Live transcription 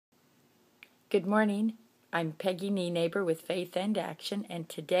Good morning. I'm Peggy Neighbor with Faith and Action, and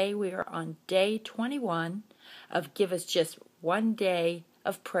today we are on day 21 of Give Us Just One Day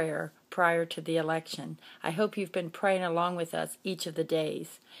of Prayer prior to the election. I hope you've been praying along with us each of the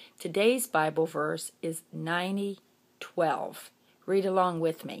days. Today's Bible verse is 90:12. Read along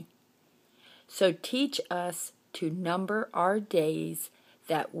with me. So teach us to number our days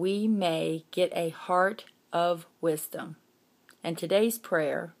that we may get a heart of wisdom. And today's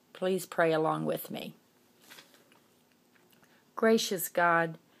prayer, please pray along with me. Gracious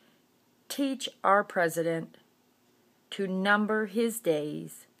God, teach our president to number his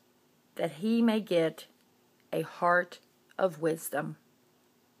days that he may get a heart of wisdom.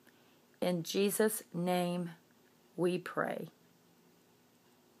 In Jesus' name we pray.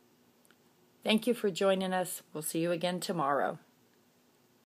 Thank you for joining us. We'll see you again tomorrow.